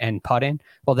play and putting,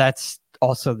 well, that's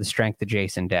also the strength of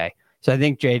Jason Day. So I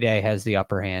think J-Day has the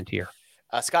upper hand here.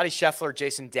 Scotty Scheffler,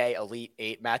 Jason Day, Elite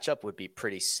 8 matchup would be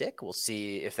pretty sick. We'll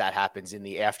see if that happens in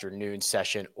the afternoon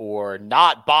session or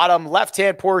not. Bottom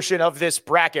left-hand portion of this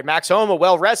bracket. Max Homa,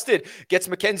 well-rested, gets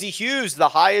Mackenzie Hughes, the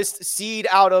highest seed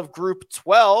out of Group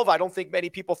 12. I don't think many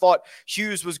people thought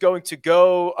Hughes was going to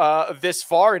go this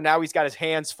far, and now he's got his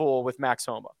hands full with Max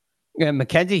Homa. Yeah,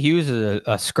 Mackenzie Hughes is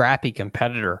a scrappy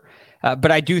competitor.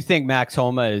 But I do think Max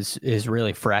Homa is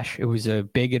really fresh. It was a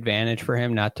big advantage for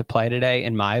him not to play today,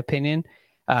 in my opinion.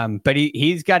 But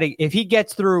he's got to, if he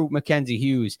gets through Mackenzie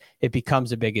Hughes, it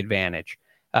becomes a big advantage.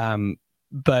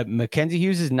 But Mackenzie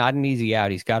Hughes is not an easy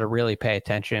out. He's got to really pay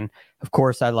attention. Of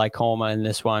course, I like Homa in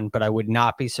this one, but I would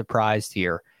not be surprised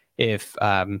here if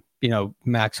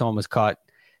Max Homa's caught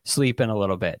sleeping a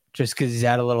little bit just because he's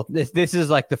had a little. This is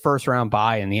like the first round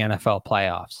bye in the NFL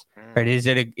playoffs, right? Is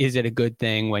it a good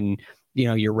thing when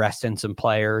you're resting some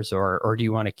players, or do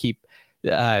you want to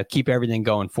keep everything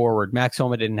going forward? Max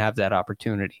Homa didn't have that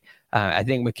opportunity. I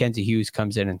think Mackenzie Hughes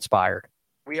comes in inspired.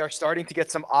 We are starting to get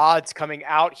some odds coming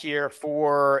out here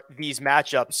for these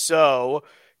matchups. So,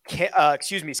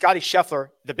 Scotty Scheffler,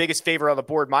 the biggest favorite on the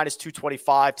board, minus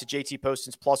 225 to JT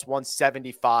Poston's plus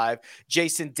 175.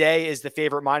 Jason Day is the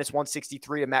favorite, minus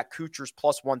 163 to Matt Kuchar's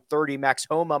plus 130. Max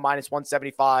Homa, minus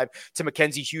 175 to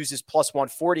Mackenzie Hughes's plus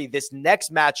 140. This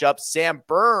next matchup, Sam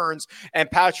Burns and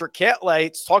Patrick Cantlay.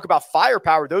 Let's talk about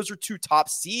firepower. Those are two top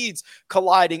seeds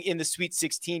colliding in the Sweet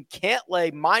 16.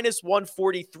 Cantlay, minus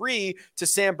 143 to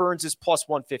Sam Burns' plus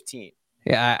 115.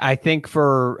 Yeah, I think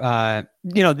for,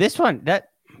 this one,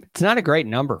 it's not a great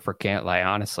number for Cantlay,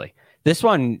 honestly. This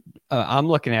one, I'm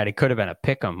looking at, it could have been a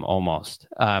pick'em almost.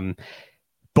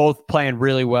 Both playing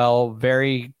really well,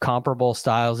 very comparable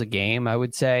styles of game, I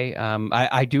would say.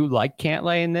 I do like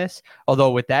Cantlay in this,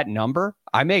 although with that number,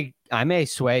 I may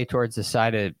sway towards the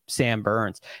side of Sam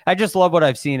Burns. I just love what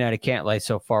I've seen out of Cantlay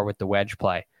so far with the wedge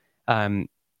play. And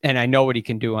I know what he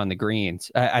can do on the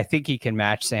greens. I think he can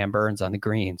match Sam Burns on the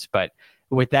greens, but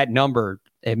with that number,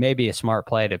 it may be a smart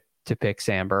play to pick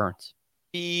Sam Burns.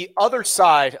 The other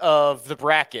side of the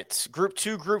brackets, Group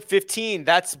 2, Group 15,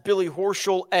 that's Billy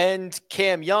Horschel and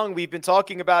Cam Young. We've been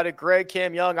talking about it, Greg.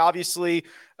 Cam Young, obviously,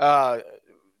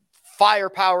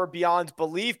 firepower beyond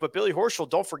belief, but Billy Horschel,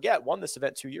 don't forget, won this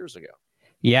event 2 years ago.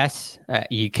 Yes,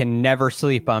 you can never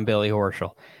sleep on Billy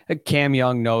Horschel. Cam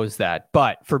Young knows that.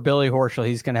 But for Billy Horschel,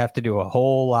 he's going to have to do a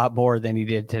whole lot more than he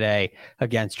did today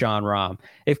against Jon Rahm.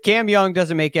 If Cam Young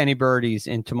doesn't make any birdies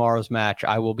in tomorrow's match,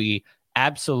 I will be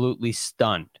absolutely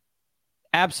stunned.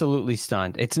 Absolutely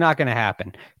stunned. It's not going to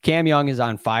happen. Cam Young is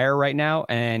on fire right now,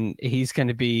 and he's going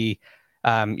to be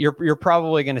you're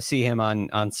probably going to see him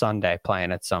on Sunday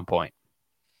playing at some point.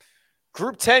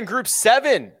 Group 10, Group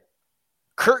 7.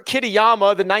 Kurt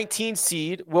Kitayama, the 19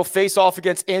 seed, will face off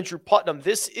against Andrew Putnam.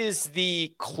 This is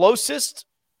the closest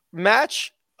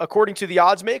match, according to the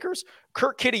odds makers.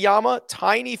 Kurt Kitayama,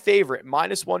 tiny favorite,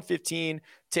 minus 115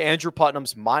 to Andrew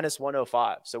Putnam's minus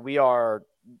 105. So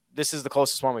this is the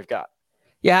closest one we've got.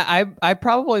 Yeah, I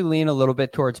probably lean a little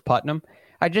bit towards Putnam.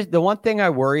 The one thing I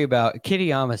worry about,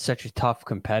 Kitayama is such a tough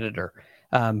competitor.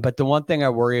 But the one thing I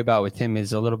worry about with him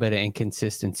is a little bit of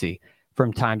inconsistency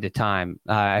from time to time.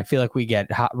 I feel like we get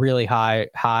really high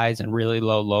highs and really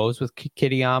low lows with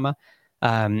Kitayama.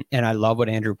 And I love what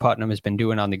Andrew Putnam has been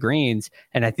doing on the greens.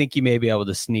 And I think you may be able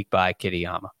to sneak by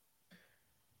Kitayama.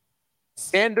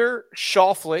 Xander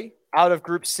Schauffele out of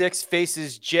Group 6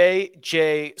 faces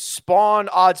JJ Spawn.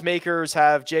 Odds makers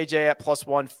have JJ at plus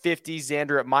 150,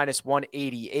 Xander at minus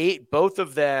 188. Both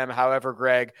of them, however,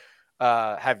 Greg,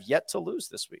 have yet to lose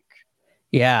this week.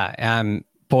 Yeah.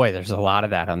 Boy, there's a lot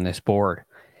of that on this board.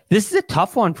 This is a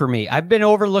tough one for me. I've been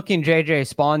overlooking JJ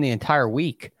Spawn the entire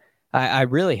week. I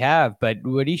really have, but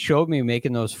what he showed me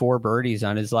making those 4 birdies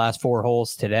on his last 4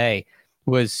 holes today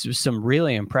was some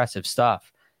really impressive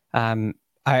stuff. I'm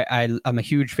a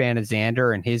huge fan of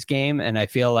Xander and his game, and I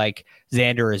feel like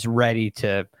Xander is ready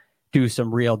to do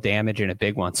some real damage in a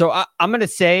big one. So I'm going to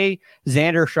say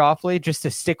Xander Schauffele just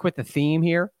to stick with the theme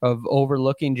here of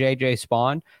overlooking JJ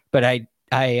Spawn, but I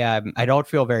don't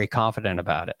feel very confident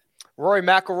about it. Rory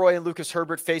McIlroy and Lucas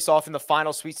Herbert face off in the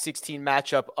final Sweet 16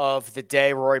 matchup of the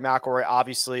day. Rory McIlroy,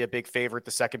 obviously a big favorite,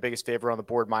 the second biggest favorite on the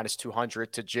board, minus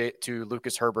 200 to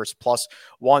Lucas Herbert's plus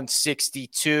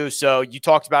 162. So you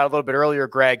talked about it a little bit earlier,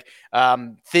 Greg.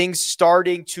 Things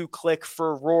starting to click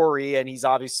for Rory, and he's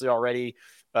obviously already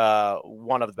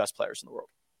one of the best players in the world.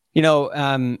 You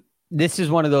know, this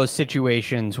is one of those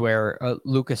situations where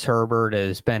Lucas Herbert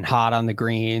has been hot on the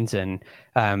greens and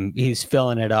he's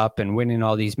filling it up and winning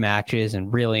all these matches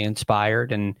and really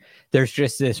inspired. And there's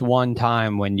just this one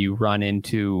time when you run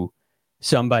into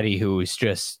somebody who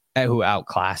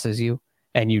outclasses you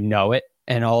and you know it.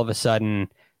 And all of a sudden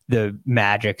the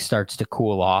magic starts to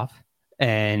cool off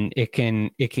and it can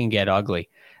get ugly.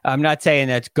 I'm not saying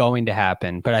that's going to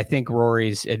happen, but I think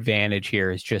Rory's advantage here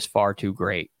is just far too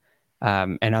great.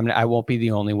 And I won't be the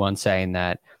only one saying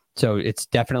that. So it's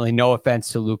definitely no offense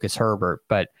to Lucas Herbert,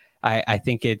 but I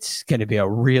think it's going to be a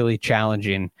really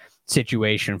challenging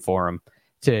situation for him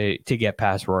to get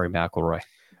past Rory McIlroy.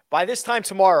 By this time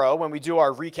tomorrow, when we do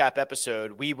our recap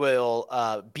episode, we will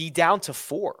be down to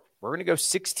 4. We're going to go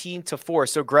 16-4.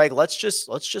 So Greg, let's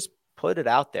just put it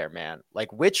out there, man.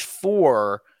 Like, which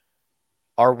 4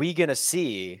 are we going to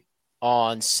see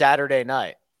on Saturday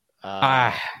night?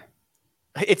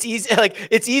 It's easy. Like,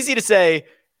 it's easy to say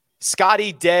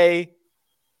Scotty Day.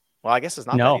 Well, I guess it's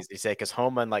not that easy to say because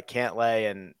Homa and like Cantlay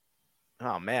and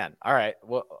oh man. All right.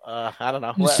 Well, I don't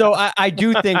know. So I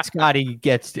do think Scotty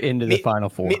gets into the final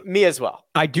 4. Me as well.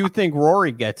 I do think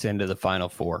Rory gets into the final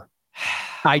 4.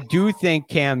 I do think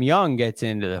Cam Young gets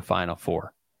into the final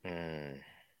 4.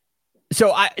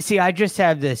 So I just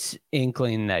have this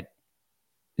inkling that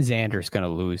Xander's going to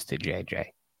lose to JJ.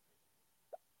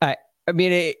 I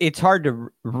mean, it's hard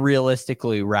to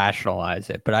realistically rationalize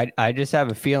it, but I just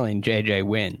have a feeling JJ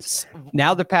wins.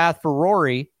 Now the path for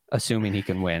Rory, assuming he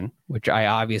can win, which I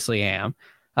obviously am,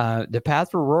 the path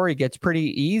for Rory gets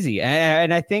pretty easy.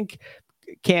 And I think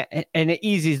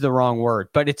easy is the wrong word,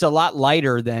 but it's a lot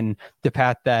lighter than the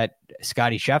path that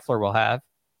Scotty Scheffler will have.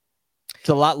 It's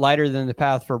a lot lighter than the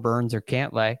path for Burns or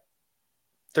Cantlay.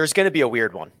 There's going to be a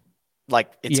weird one.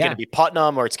 Like it's going to be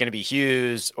Putnam or it's going to be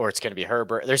Hughes or it's going to be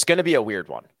Herbert. There's going to be a weird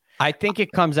one. I think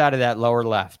it comes out of that lower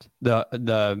left. The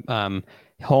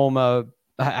Homa.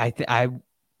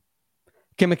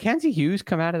 Can Mackenzie Hughes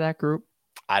come out of that group?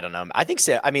 I don't know. I think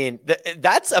so. I mean,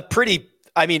 that's a pretty.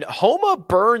 I mean, Homa,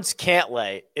 Burns,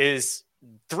 Cantlay is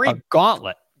 3 a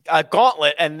gauntlet,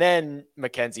 and then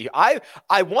Mackenzie. I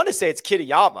want to say it's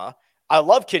Kitayama. I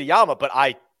love Kitayama, but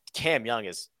Cam Young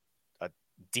is a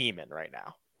demon right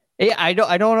now. Yeah, I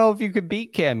don't know if you could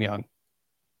beat Cam Young.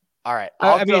 All right.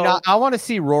 I want to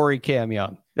see Rory Cam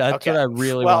Young. That's what I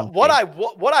really want. What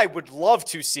I would love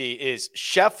to see is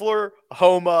Scheffler,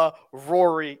 Homa,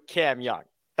 Rory, Cam Young.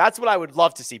 That's what I would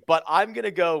love to see. But I'm going to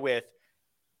go with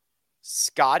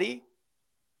Scotty.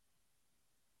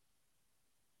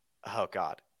 Oh,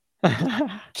 God.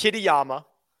 Kitayama,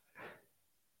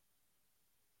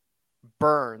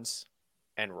 Burns,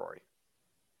 and Rory.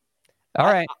 All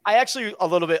right. I actually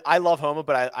I love Homa,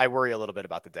 but I worry a little bit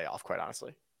about the day off, quite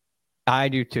honestly. I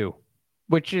do too,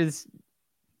 which is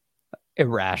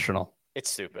irrational. It's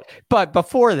stupid. But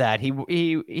before that, he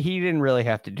didn't really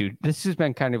have to do. This has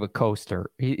been kind of a coaster.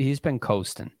 He's been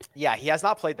coasting. Yeah, he has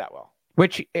not played that well.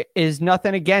 Which is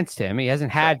nothing against him. He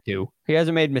hasn't had to. He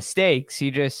hasn't made mistakes.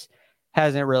 He just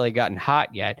hasn't really gotten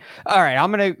hot yet. All right, I'm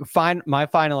going to find my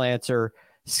final answer.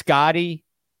 Scotty,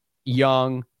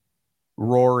 Young,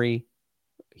 Rory,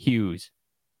 Hughes.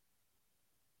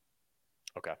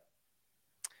 Okay.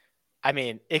 I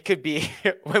mean, it could be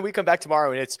when we come back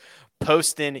tomorrow and it's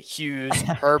Poston, Hughes,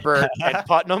 Herbert, and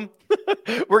Putnam.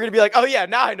 We're going to be like, oh, yeah,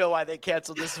 now I know why they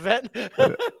canceled this event.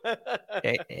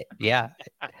 Yeah.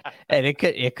 And it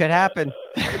could happen.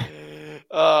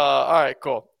 All right,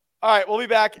 cool. All right, we'll be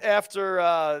back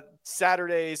after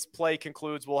Saturday's play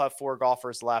concludes. We'll have 4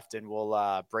 golfers left, and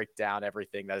we'll break down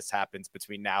everything that has happened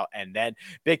between now and then.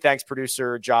 Big thanks,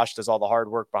 producer Josh does all the hard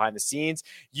work behind the scenes.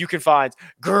 You can find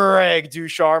Greg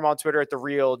Ducharme on Twitter at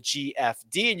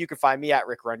TheRealGFD, and you can find me at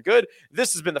Rick Run Good.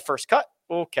 This has been The First Cut.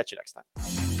 We'll catch you next time.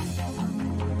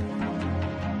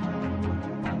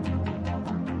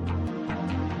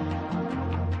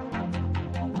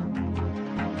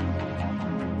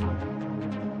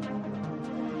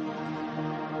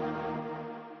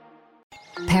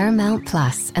 Paramount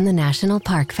Plus and the National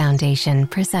Park Foundation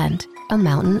present A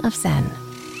Mountain of Zen.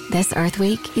 This Earth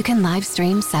Week, you can live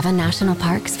stream 7 national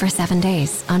parks for 7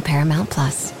 days on Paramount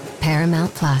Plus.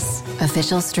 Paramount Plus,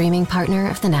 official streaming partner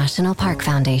of the National Park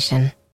Foundation.